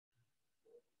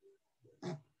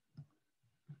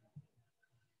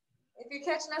If you're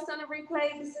catching us on the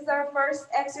replay, this is our first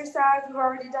exercise. We've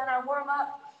already done our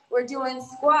warm-up. We're doing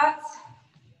squats,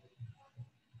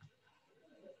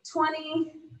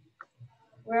 20.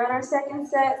 We're on our second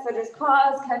set, so just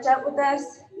pause, catch up with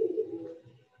us.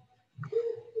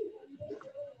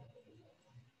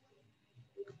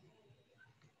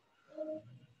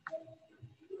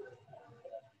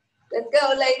 Let's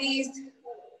go, ladies.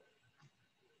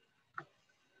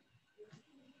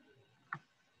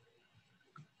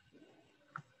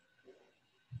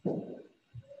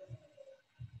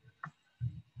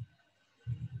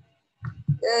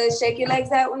 Good, shake your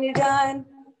legs out when you're done.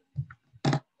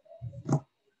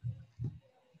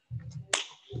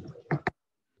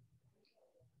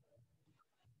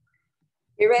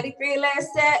 You ready for your last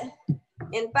set?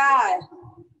 In 5,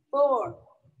 4,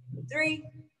 3,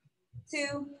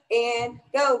 2, and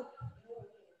go.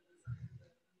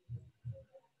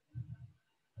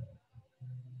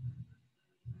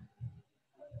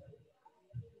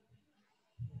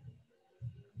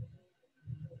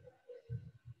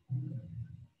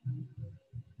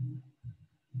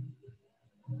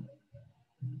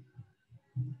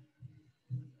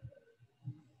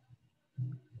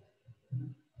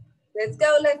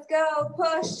 Let's go,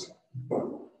 push.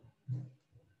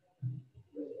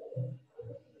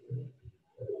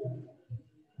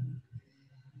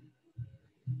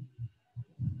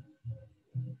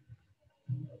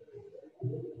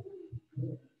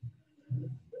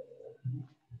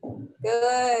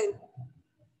 Good.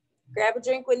 Grab a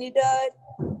drink when you're done.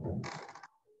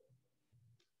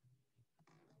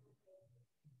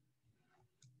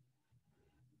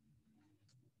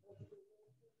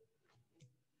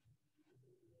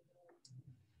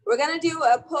 We're gonna do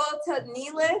a pull to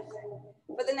knee lift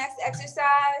for the next exercise.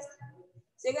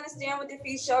 So you're gonna stand with your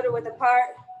feet shoulder width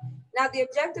apart. Now the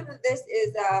objective of this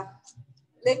is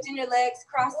lifting your legs,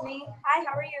 cross knee. Hi,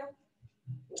 how are you?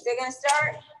 So you're gonna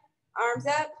start, arms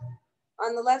up.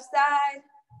 On the left side,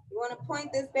 you wanna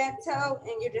point this back toe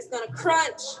and you're just gonna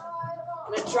crunch.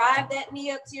 I'm gonna drive that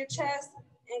knee up to your chest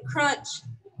and crunch,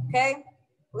 okay?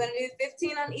 We're gonna do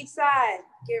 15 on each side.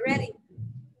 Get ready.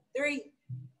 3,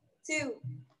 2,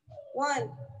 1,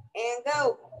 and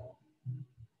go.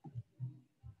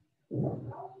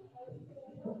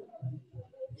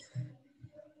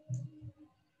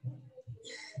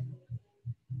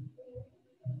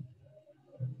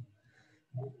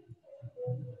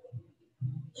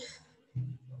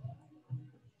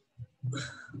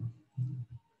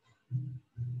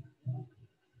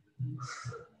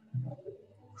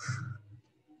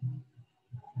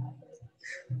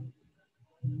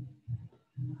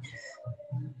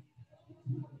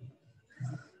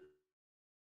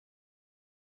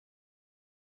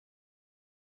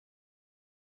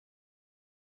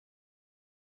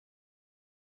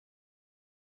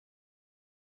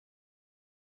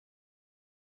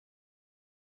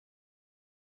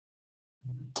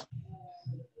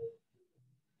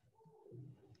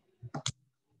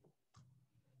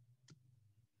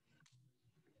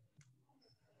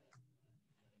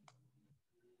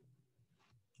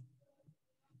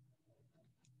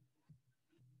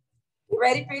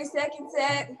 Ready for your second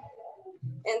set?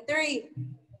 And 3,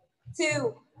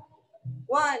 2,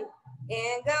 1,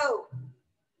 and go.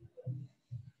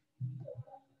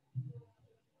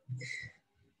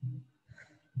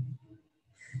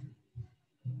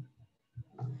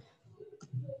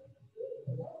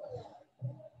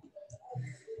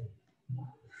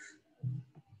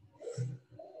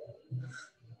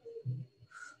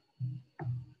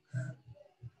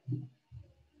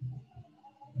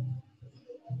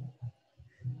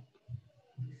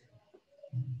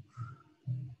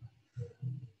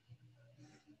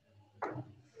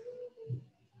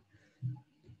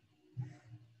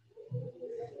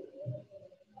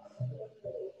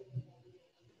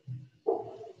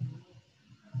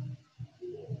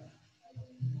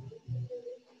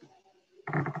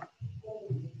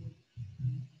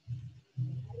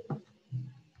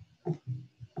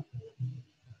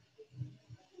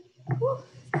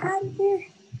 Hot in here.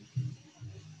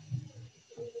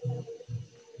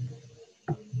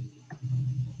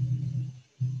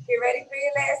 Get ready for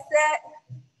your last set.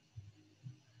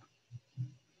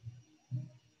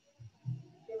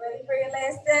 Get ready for your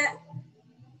last set.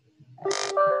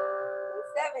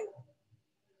 7,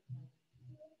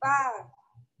 5,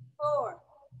 4,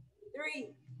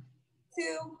 3,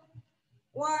 2,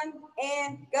 1,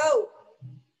 and go.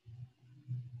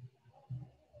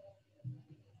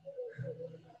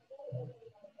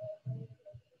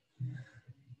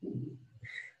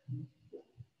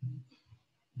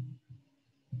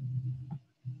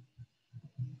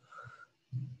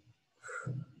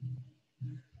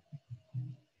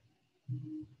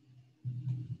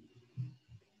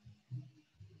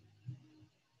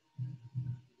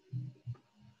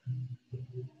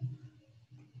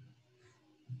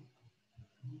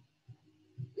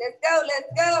 Let's go, let's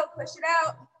go. Push it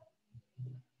out.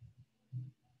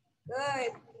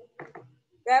 Good.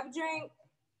 Grab a drink.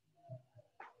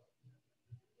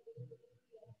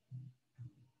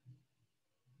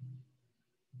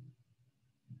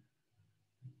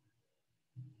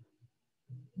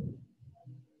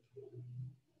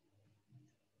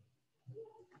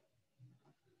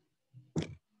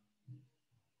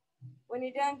 When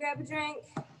you're done, grab a drink.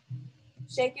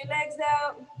 Shake your legs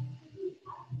out.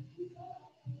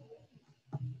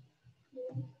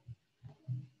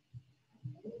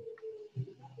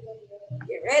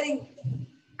 Get ready.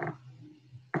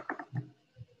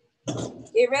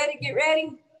 Get ready, get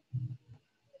ready.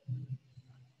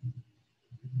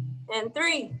 And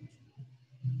 3.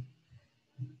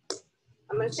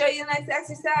 I'm gonna show you the next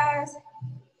exercise.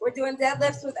 We're doing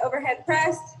deadlifts with overhead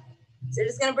press. So you're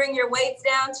just gonna bring your weights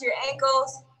down to your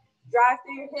ankles, drive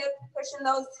through your hip, pushing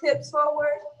those hips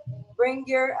forward. Bring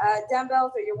your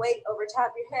dumbbells or your weight over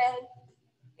top of your head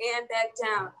and back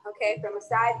down, okay? From a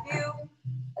side view,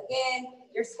 again,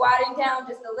 you're squatting down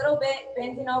just a little bit,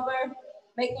 bending over,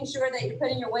 making sure that you're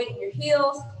putting your weight in your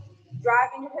heels,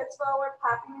 driving your hips forward,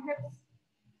 popping your hips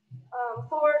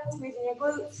forward, squeezing your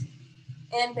glutes,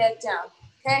 and back down,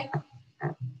 okay?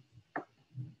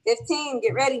 15,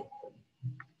 get ready.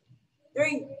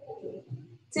 3,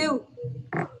 2,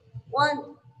 1,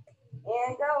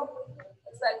 and go.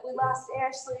 Looks like we lost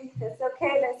Ashley. It's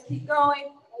okay, let's keep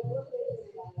going.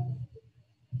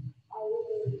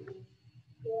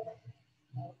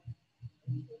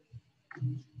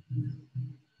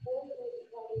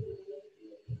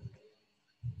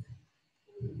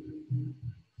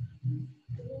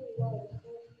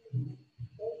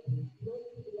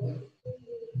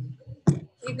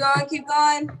 Keep going, keep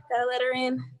going. Gotta let her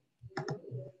in.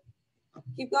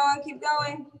 Keep going, keep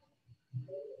going.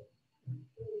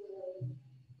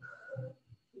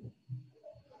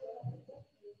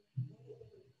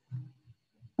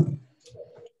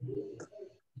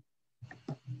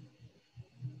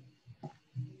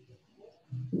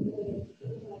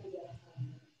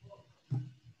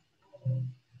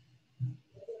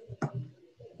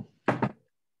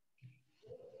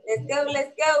 Let's go,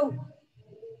 let's go.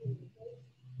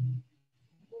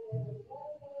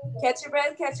 Catch your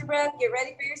breath, catch your breath. Get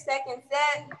ready for your second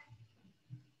set.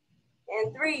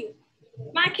 And 3.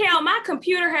 Michael, my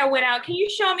computer had went out. Can you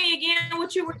show me again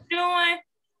what you were doing?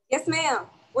 Yes, ma'am.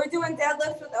 We're doing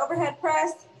deadlifts with overhead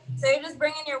press. So you're just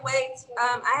bringing your weights.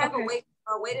 I have a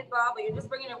weighted ball, but you're just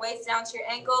bringing your weights down to your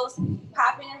ankles,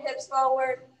 popping your hips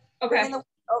forward, bringing the weight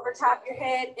over top of your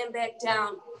head and back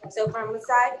down. So from the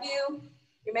side view,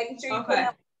 you're making sure you're putting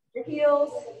up your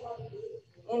heels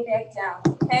and back down,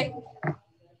 okay?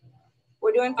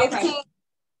 We're doing 15. Okay.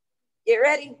 Get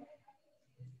ready.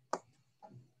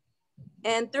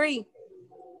 And 3,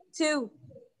 2,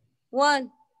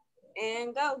 1,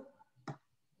 and go.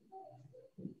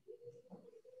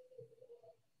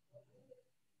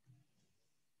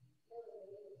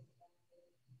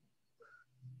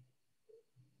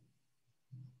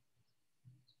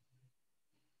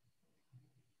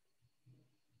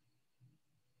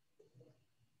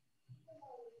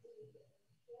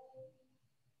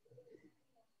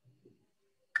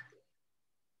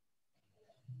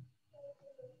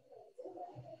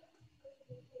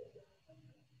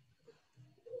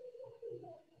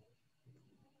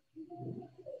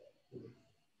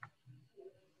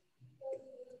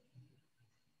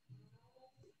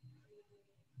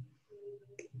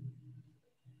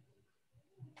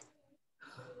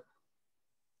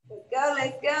 Let's go,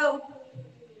 let's go.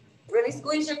 Really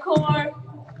squeeze your core.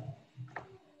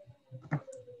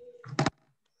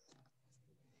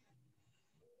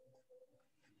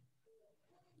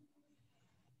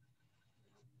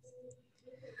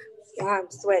 God, I'm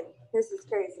sweating. This is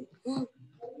crazy.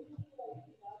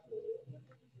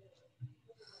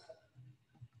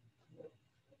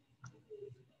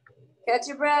 Catch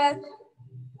your breath.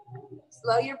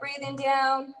 Slow your breathing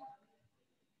down.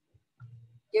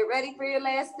 Get ready for your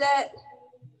last set.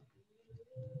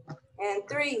 And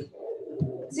 3,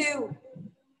 2,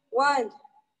 1,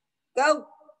 go.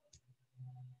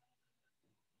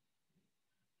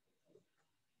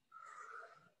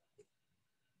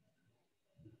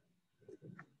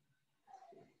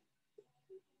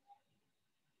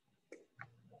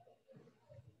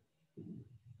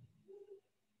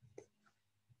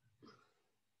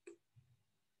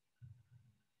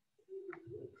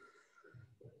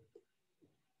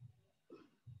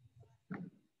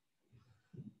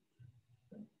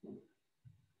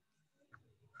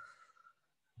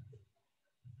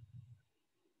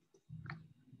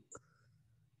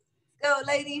 Go,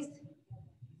 ladies.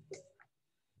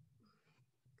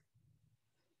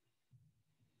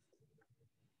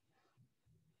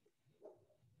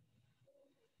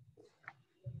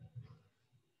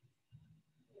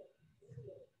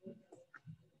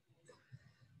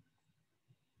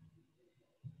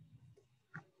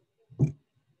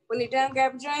 When you're done,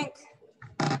 grab a drink.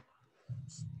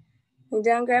 When you're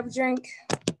done, grab a drink.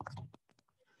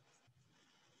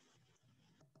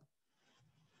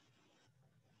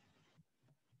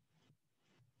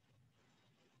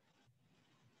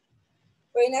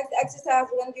 For your next exercise,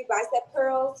 we're gonna do bicep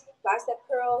curls. Bicep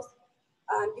curls.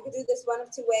 You can do this one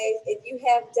of two ways. If you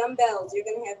have dumbbells, you're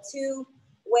gonna have two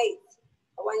weights.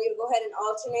 I want you to go ahead and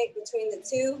alternate between the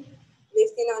two,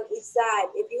 lifting on each side.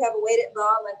 If you have a weighted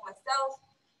ball like myself,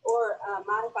 or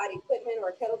modified equipment or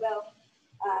a kettlebell,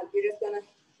 you're just gonna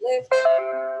lift in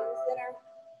the center,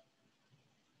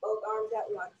 both arms at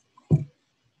once.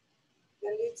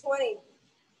 Gonna do 20.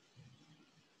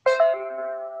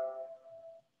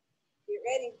 Get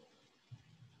ready.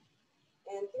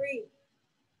 And 3,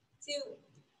 2,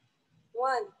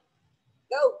 1,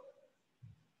 go.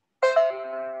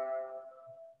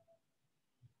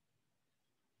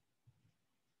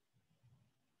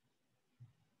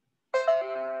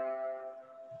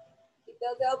 Keep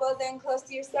those elbows in close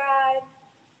to your side.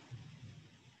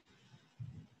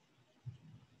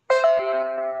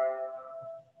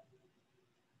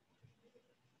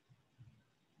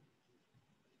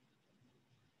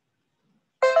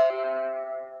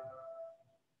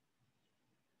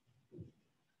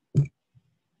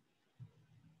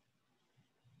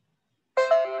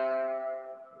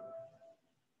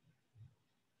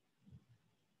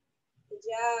 Good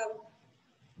job.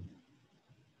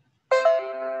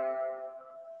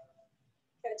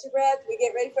 Catch your breath. We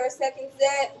get ready for our second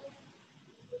set.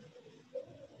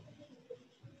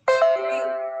 3,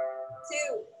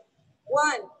 2,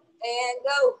 1, and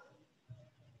go.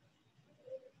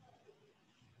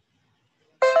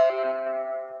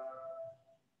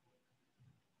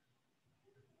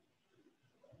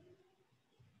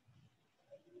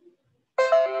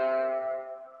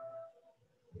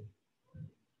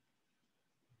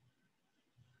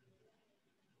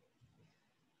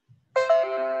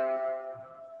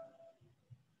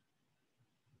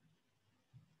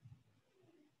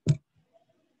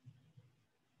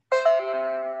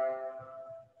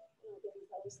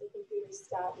 The computer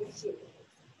stop making.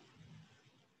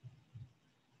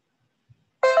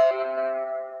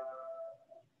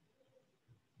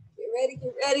 Get ready,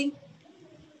 get ready.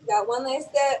 Got one last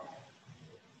step.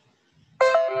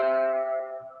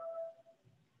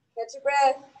 Catch your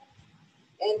breath.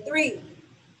 And 3,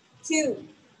 2,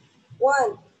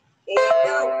 1, and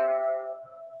go.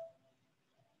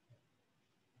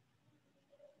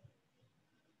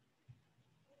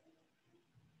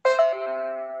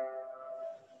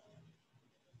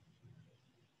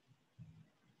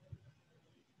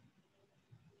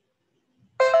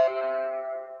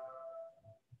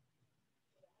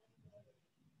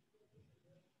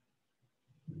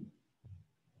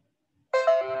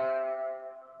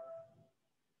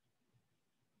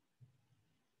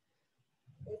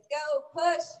 Let's go,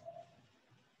 push.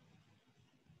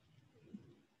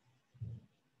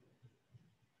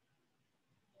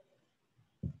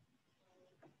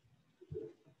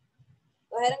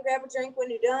 Go ahead and grab a drink when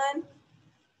you're done.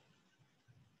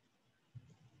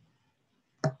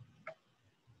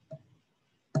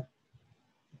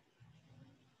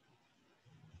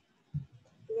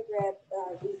 I'm gonna grab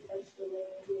these extra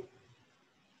layers here.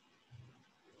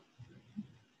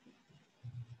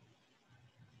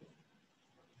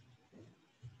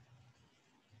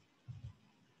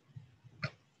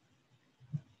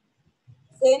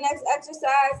 So your next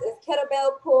exercise is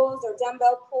kettlebell pulls or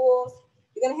dumbbell pulls.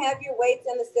 You're gonna have your weights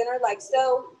in the center like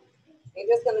so. You're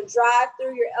just gonna drive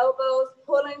through your elbows,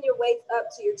 pulling your weights up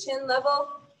to your chin level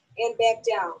and back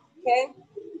down, okay?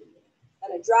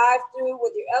 Gonna drive through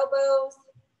with your elbows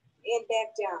and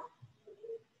back down.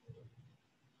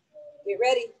 Get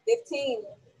ready, 15,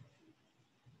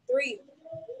 3,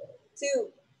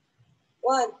 2,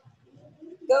 1,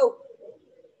 go.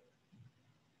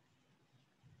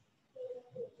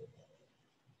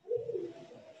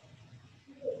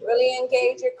 Really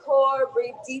engage your core,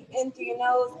 breathe deep in through your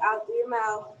nose, out through your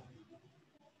mouth.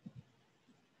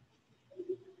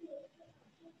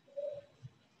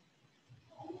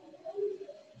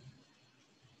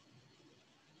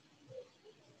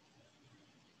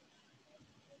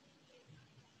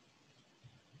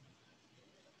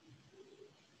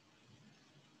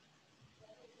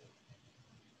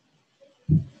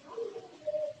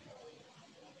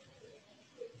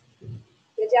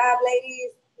 Good job,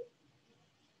 ladies.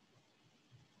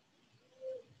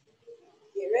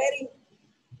 Get ready.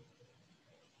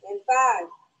 And 5,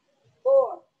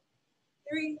 4,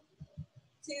 3,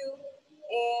 2,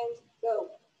 and go.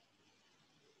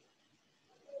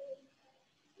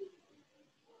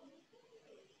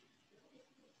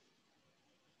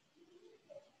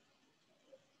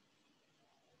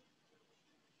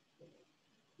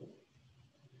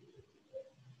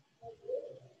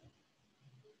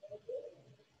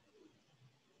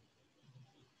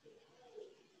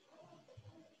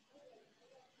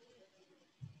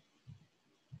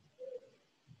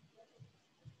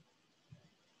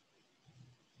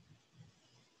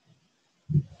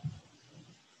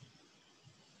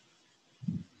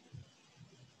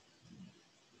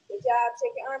 Good job.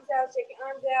 Shake your arms out, shake your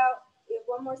arms out. We have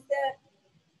one more step.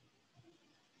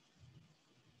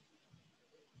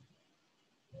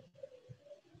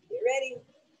 Get ready.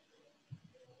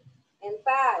 And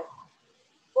 5,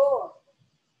 4,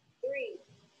 3,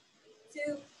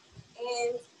 2,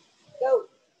 and go.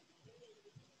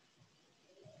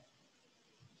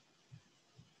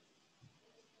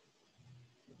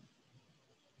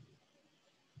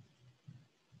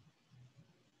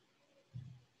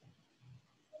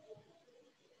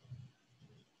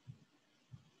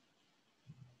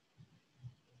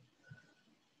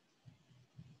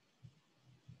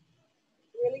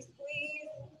 Really squeeze.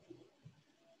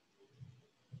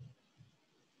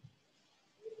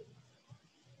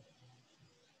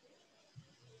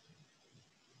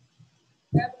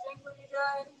 Grab a drink when you're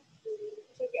done.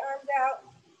 Shake your arms out.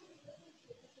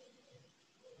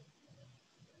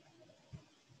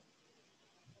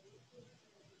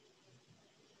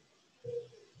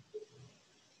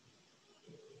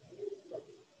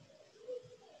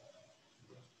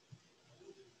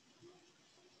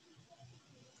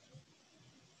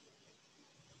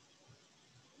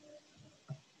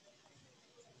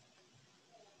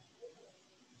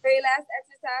 For your last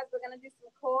exercise, we're gonna do some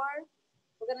core.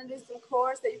 We're gonna do some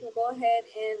core so you can go ahead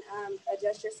and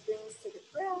adjust your screens to the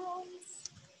ground.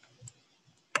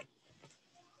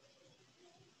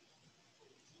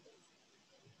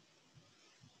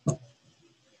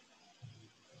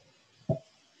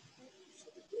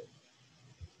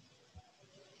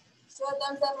 Short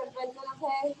thumbs up if everything's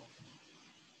okay.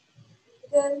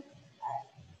 Good? All right,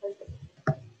 perfect.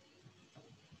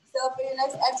 So for your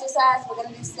next exercise, we're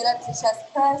gonna do sit-up to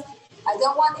chest press. I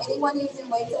don't want anyone using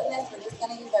weights on this. We're just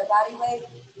gonna use our body weight.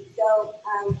 So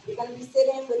you're gonna be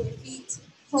sitting with your feet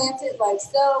planted like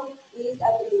so, knees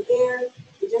up in the air.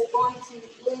 You're just going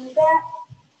to lean back.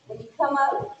 When you come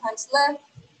up, punch left,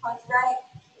 punch right,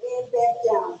 and back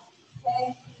down.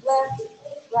 Okay, left,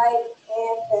 right,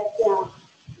 and back down.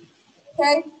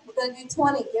 Okay, we're gonna do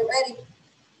 20. Get ready.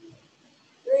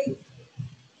 3,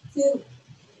 2,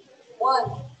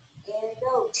 1, and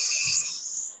go.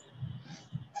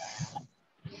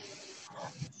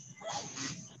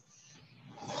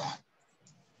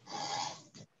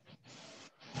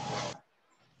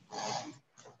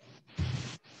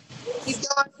 Keep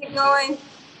going, keep going.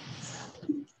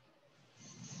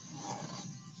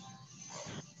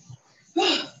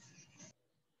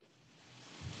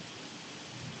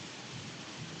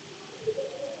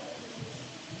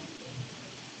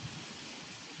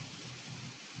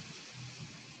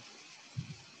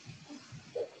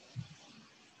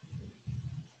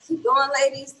 Keep going,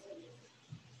 ladies.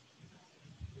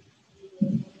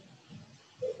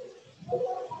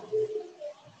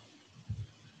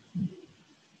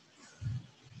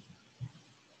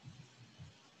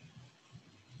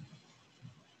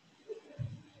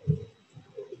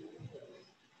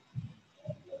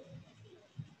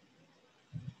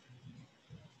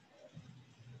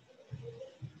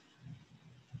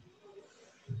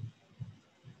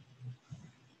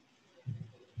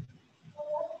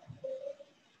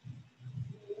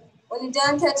 When you're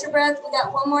done, catch your breath. We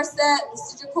got one more set.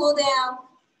 This is your cool down.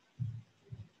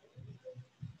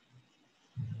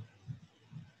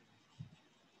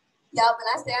 Y'all, when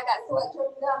I say I got sweat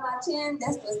dripping down my chin,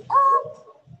 that's what's up.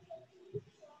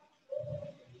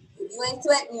 If you ain't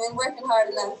sweating, you ain't working hard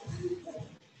enough.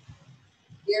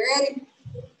 Get ready.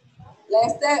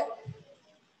 Last set.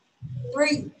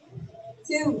 3,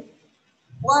 2,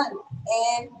 1,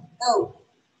 and go.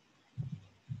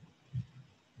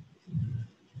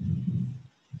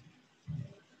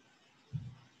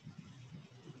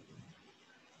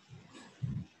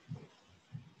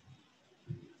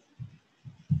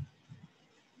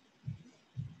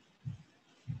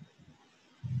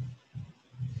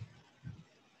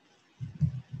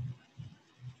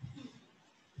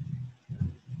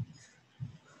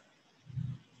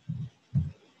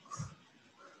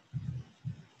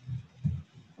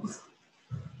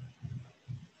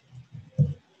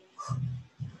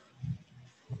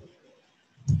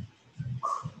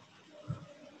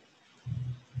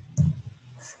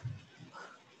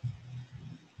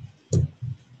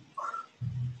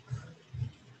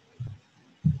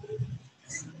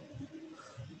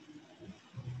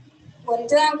 When you're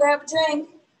done, grab a drink.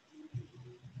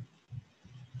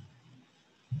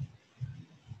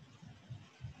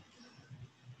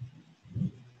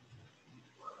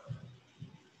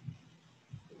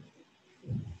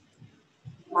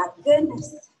 My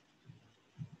goodness.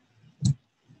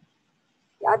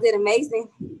 Y'all did amazing.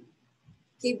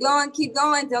 Keep going, keep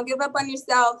going. Don't give up on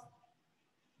yourself.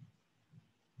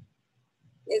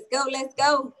 Let's go, let's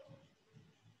go.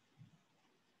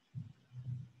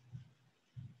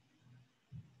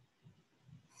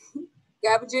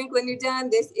 Grab a drink when you're done.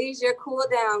 This is your cool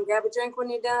down. Grab a drink when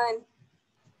you're done.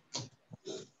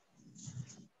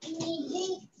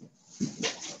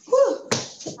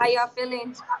 How y'all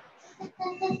feeling?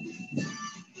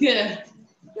 Yeah.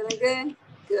 Feeling good?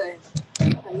 Good.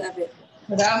 I love it.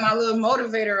 Without my little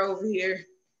motivator over here.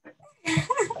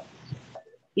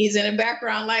 He's in the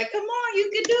background like, come on, you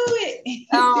can do it.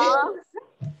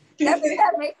 Doesn't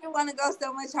that make you want to go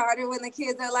so much harder when the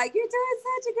kids are like, you're doing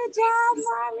such a good job,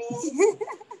 mommy?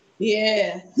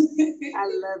 Yeah. I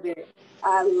love it.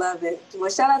 I love it.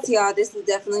 Well, shout out to y'all. This is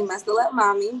definitely Muscle Up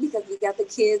Mommy because we got the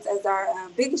kids as our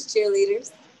biggest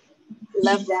cheerleaders.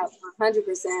 Love that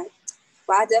 100%.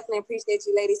 Well, I definitely appreciate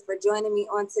you ladies for joining me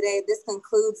on today. This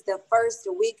concludes the first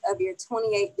week of your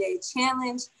 28-day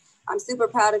challenge. I'm super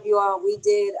proud of you all. We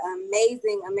did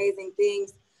amazing, amazing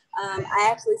things. I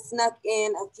actually snuck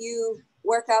in a few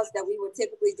workouts that we would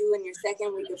typically do in your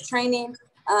second week of training,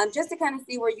 just to kind of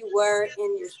see where you were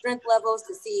in your strength levels,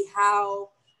 to see how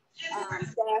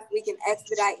fast we can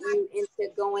expedite you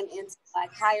into going into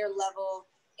like higher level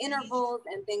intervals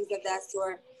and things of that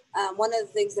sort. One of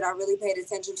the things that I really paid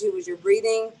attention to was your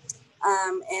breathing,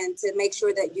 and to make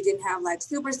sure that you didn't have like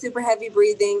super, super heavy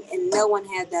breathing, and no one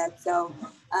had that. So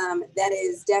that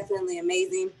is definitely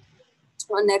amazing.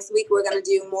 Well, next week, we're going to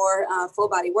do more full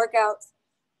body workouts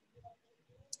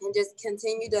and just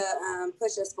continue to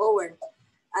push us forward.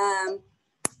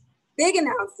 Big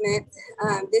announcement.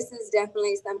 This is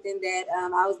definitely something that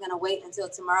I was going to wait until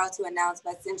tomorrow to announce,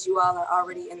 but since you all are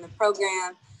already in the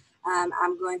program,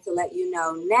 I'm going to let you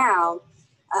know now.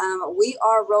 We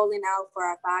are rolling out for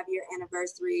our 5-year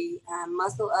anniversary,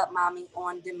 Muscle Up Mommy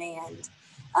on Demand.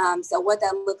 So what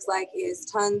that looks like is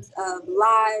tons of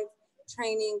live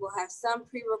training. We'll have some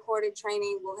pre-recorded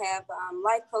training. We'll have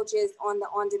life coaches on the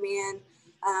on-demand.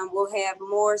 We'll have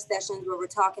more sessions where we're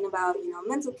talking about,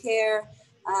 mental care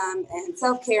and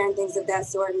self-care and things of that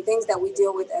sort, and things that we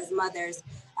deal with as mothers.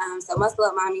 So Muscle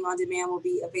Up Mommy on Demand will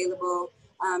be available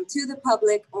to the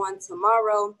public on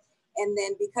tomorrow. And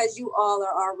then because you all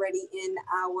are already in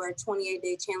our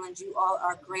 28-day challenge, you all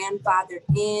are grandfathered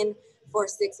in for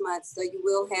 6 months. So you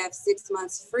will have 6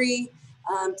 months free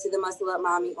to the Muscle Up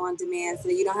Mommy on Demand. So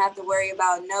you don't have to worry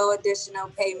about no additional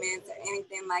payments or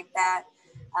anything like that.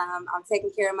 I'm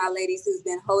taking care of my ladies who's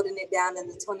been holding it down in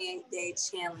the 28-day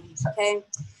challenge, okay?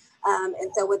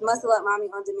 And so with Muscle Up Mommy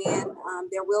on Demand,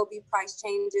 there will be price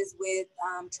changes with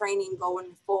training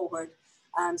going forward.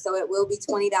 So it will be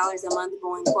 $20 a month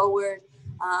going forward.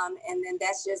 And then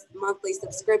that's just monthly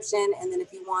subscription. And then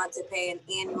if you want to pay an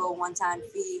annual one-time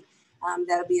fee,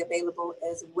 that'll be available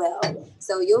as well.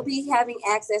 So you'll be having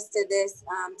access to this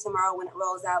tomorrow when it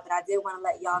rolls out, but I did want to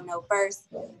let y'all know first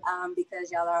because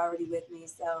y'all are already with me.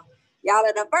 So y'all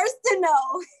are the first to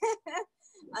know.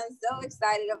 I'm so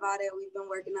excited about it. We've been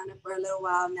working on it for a little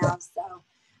while now. So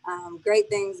great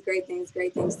things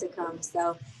to come.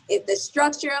 So if the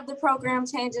structure of the program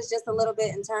changes just a little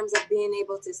bit in terms of being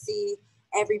able to see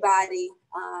everybody,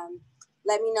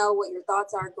 let me know what your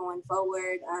thoughts are going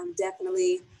forward.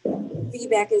 Definitely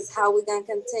feedback is how we're going to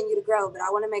continue to grow. But I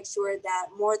want to make sure that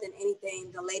more than anything,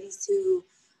 the ladies who,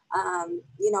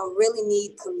 really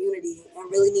need community and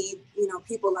really need,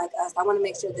 people like us, I want to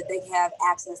make sure that they have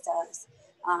access to us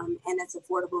and it's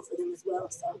affordable for them as well.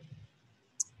 So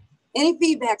any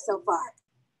feedback so far?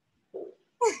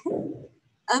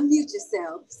 Unmute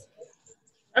yourselves.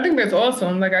 I think that's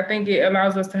awesome. Like, I think it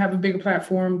allows us to have a bigger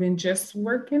platform than just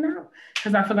working out.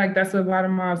 Because I feel like that's what a lot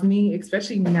of moms need,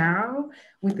 especially now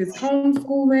with this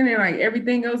homeschooling and like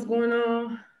everything else going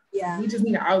on. Yeah. We just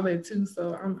need an outlet too.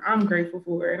 So I'm grateful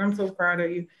for it. And I'm so proud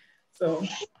of you. So.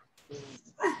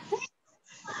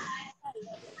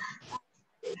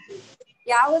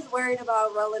 Yeah, I was worried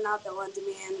about rolling out the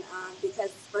on-demand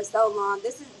because for so long,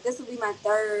 this will be my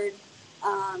third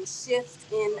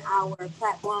shift in our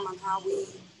platform on how we,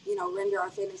 render our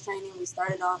fitness training. We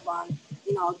started off on,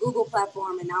 a Google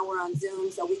platform, and now we're on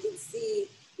Zoom, so we can see,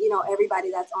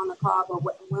 everybody that's on the call. But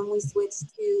when we switch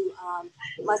to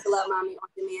Muscle Up Mommy on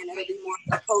Demand, it'll be more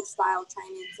of a coach style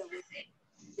training. So we're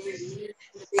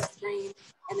the big screen,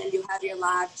 and then you have your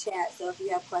live chat. So if you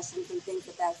have questions and things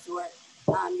of that sort,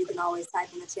 you can always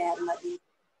type in the chat and let me know.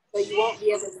 So you won't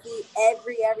be able to see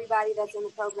everybody that's in the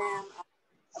program.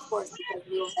 Of course, because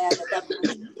we'll have a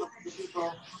dozen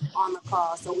people on the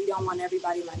call. So we don't want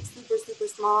everybody like super, super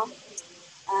small.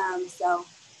 So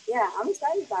yeah, I'm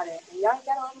excited about it. And y'all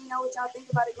gotta let me know what y'all think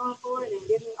about it going forward and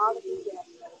give me all the feedback.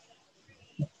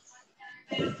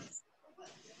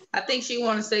 I think she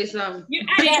want to say something.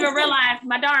 I didn't even realize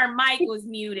my darn mic was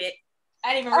muted.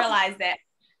 I didn't even realize that.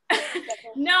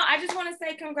 No, I just want to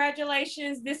say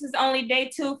congratulations. This is only day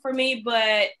 2 for me,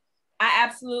 but I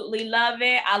absolutely love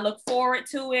it. I look forward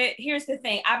to it. Here's the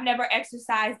thing. I've never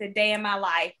exercised a day in my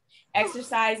life.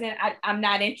 Exercising, I'm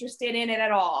not interested in it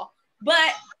at all.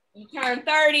 But you turn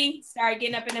 30, start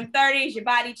getting up in them 30s, your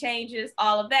body changes,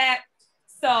 all of that.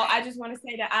 So I just want to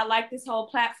say that I like this whole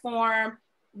platform.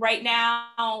 Right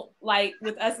now, like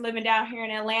with us living down here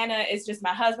in Atlanta, it's just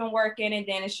my husband working, and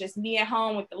then it's just me at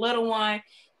home with the little one.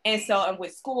 And so, and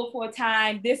with school full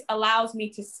time, this allows me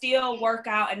to still work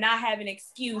out and not have an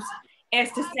excuse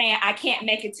as to saying I can't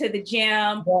make it to the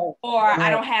gym or I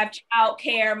don't have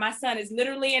childcare. My son is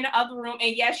literally in the other room.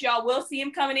 And yes, y'all will see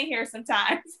him coming in here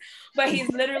sometimes, but he's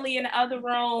literally in the other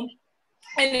room.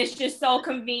 And it's just so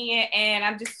convenient. And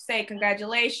I'm just saying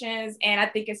congratulations. And I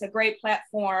think it's a great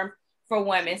platform for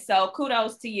women. So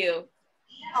kudos to you.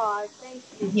 Oh, thank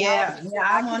you. Yeah,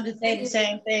 I wanted to say the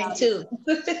same thing too.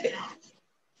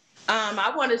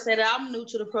 I want to say that I'm new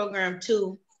to the program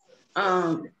too.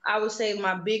 I would say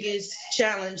my biggest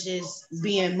challenge is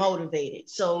being motivated.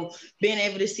 So being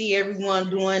able to see everyone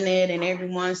doing it and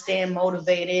everyone staying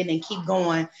motivated and keep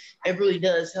going, it really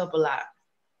does help a lot.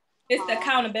 It's the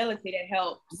accountability that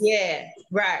helps. Yeah,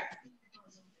 right.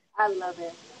 I love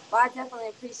it. Well, I definitely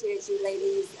appreciate you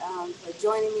ladies for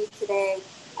joining me today.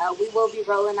 We will be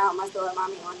rolling out Muscle Up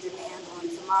Mommy on Demand on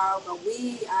tomorrow, but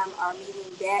we are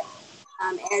meeting back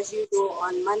as usual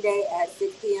on Monday at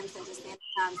 6 p.m. Central Standard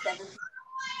Time, 7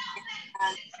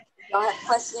 p.m. If y'all have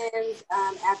questions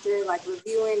after like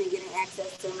reviewing and getting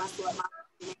access to Muscle Up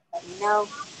Mommy, let me know.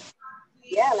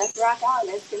 Yeah, let's rock out.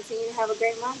 Let's continue to have a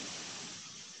great month.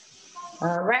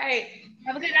 All right.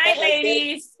 Have a good night,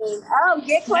 ladies. Oh,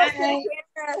 get close to the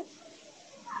camera.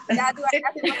 Gotta do an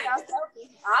after workout selfie.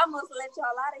 I almost let y'all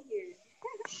out of here.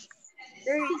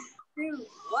 3, 2,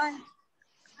 1.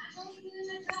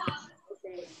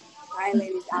 Okay. All right,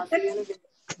 ladies. I'll see you in a bit.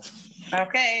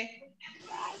 Okay.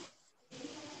 Bye.